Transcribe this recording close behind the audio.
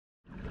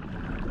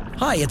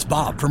Hi, it's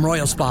Bob from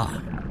Royal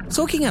Spa.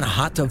 Soaking in a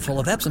hot tub full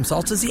of Epsom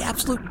salts is the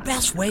absolute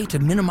best way to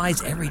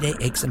minimize everyday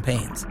aches and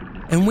pains.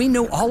 And we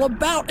know all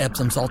about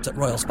Epsom salts at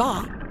Royal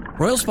Spa.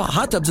 Royal Spa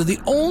hot tubs are the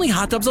only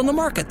hot tubs on the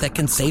market that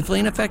can safely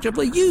and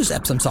effectively use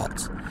Epsom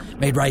salts.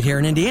 Made right here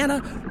in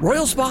Indiana,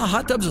 Royal Spa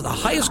hot tubs are the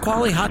highest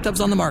quality hot tubs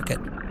on the market.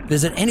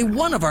 Visit any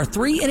one of our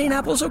 3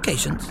 Indianapolis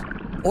locations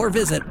or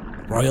visit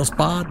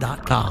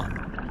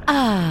royalspa.com.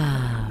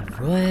 Ah,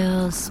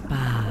 Royal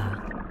Spa.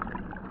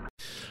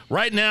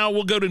 Right now,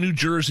 we'll go to New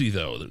Jersey,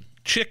 though. The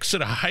chicks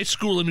at a high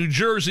school in New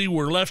Jersey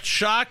were left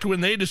shocked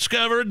when they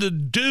discovered the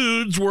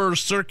dudes were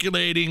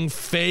circulating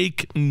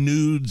fake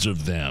nudes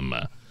of them.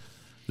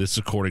 This,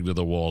 according to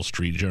the Wall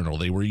Street Journal.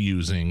 They were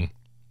using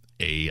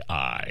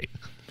AI.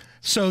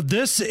 So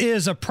this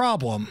is a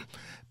problem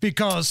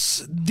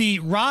because the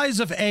rise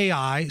of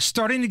AI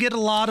starting to get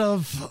a lot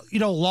of,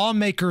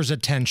 lawmakers'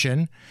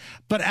 attention.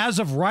 But as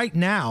of right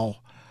now,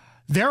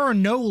 there are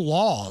no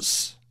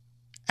laws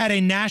at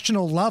a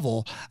national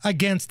level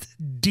against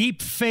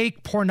deep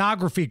fake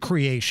pornography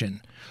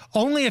creation.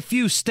 Only a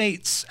few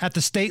states at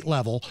the state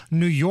level,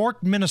 New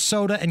York,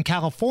 Minnesota, and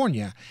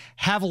California,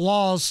 have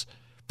laws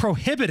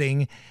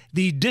prohibiting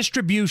the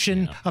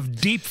distribution of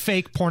deep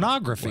fake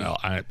pornography. Well,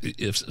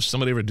 if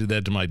somebody ever did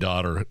that to my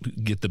daughter,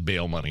 get the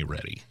bail money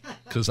ready,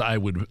 because I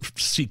would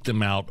seek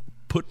them out,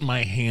 put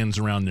my hands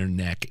around their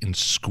neck, and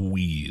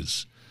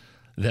squeeze.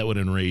 That would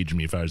enrage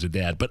me if I was a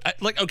dad. But,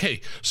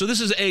 okay, so this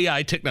is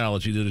AI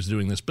technology that is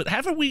doing this, but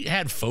haven't we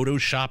had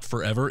Photoshop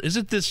forever?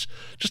 Isn't this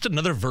just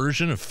another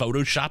version of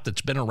Photoshop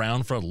that's been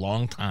around for a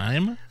long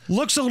time?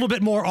 Looks a little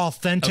bit more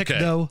authentic,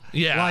 though.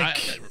 Yeah.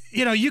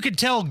 You could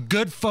tell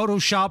good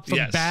Photoshop from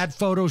bad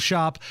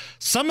Photoshop.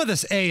 Some of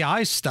this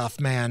AI stuff,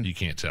 man. You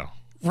can't tell.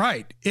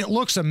 Right. It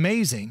looks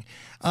amazing.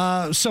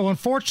 So,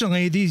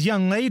 unfortunately, these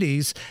young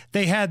ladies,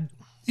 they had,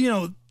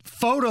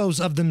 photos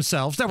of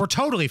themselves that were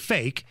totally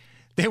fake.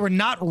 They were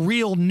not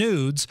real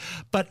nudes,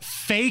 but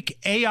fake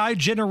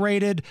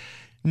AI-generated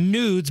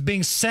nudes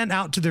being sent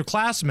out to their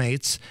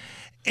classmates.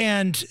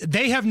 And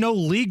they have no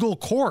legal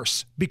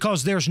course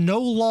because there's no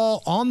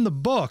law on the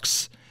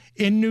books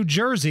in New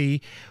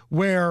Jersey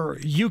where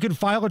you can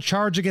file a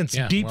charge against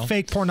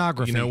fake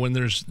pornography. When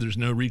there's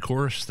no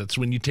recourse, that's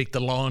when you take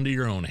the law into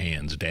your own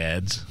hands,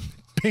 dads.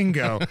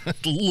 Bingo.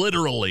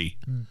 Literally.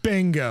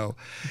 Bingo.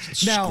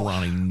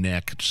 Scrawny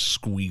neck,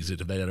 squeeze it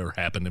if that ever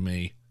happened to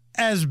me.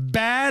 As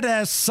bad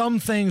as some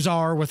things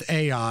are with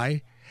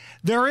AI,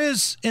 there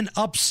is an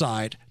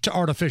upside to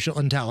artificial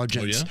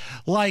intelligence. Oh, yeah?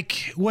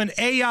 Like when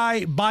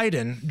AI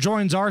Biden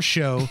joins our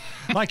show,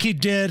 like he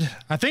did,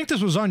 I think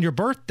this was on your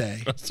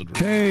birthday.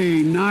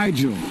 Hey,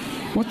 Nigel,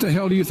 what the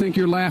hell do you think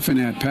you're laughing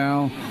at,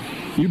 pal?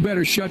 You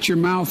better shut your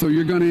mouth or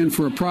you're going to in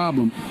for a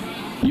problem.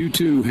 You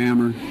too,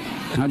 Hammer.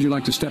 How'd you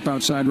like to step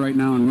outside right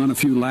now and run a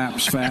few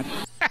laps, fat?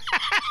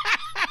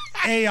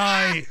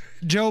 AI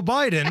Joe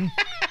Biden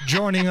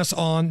joining us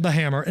on the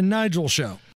Hammer and Nigel show.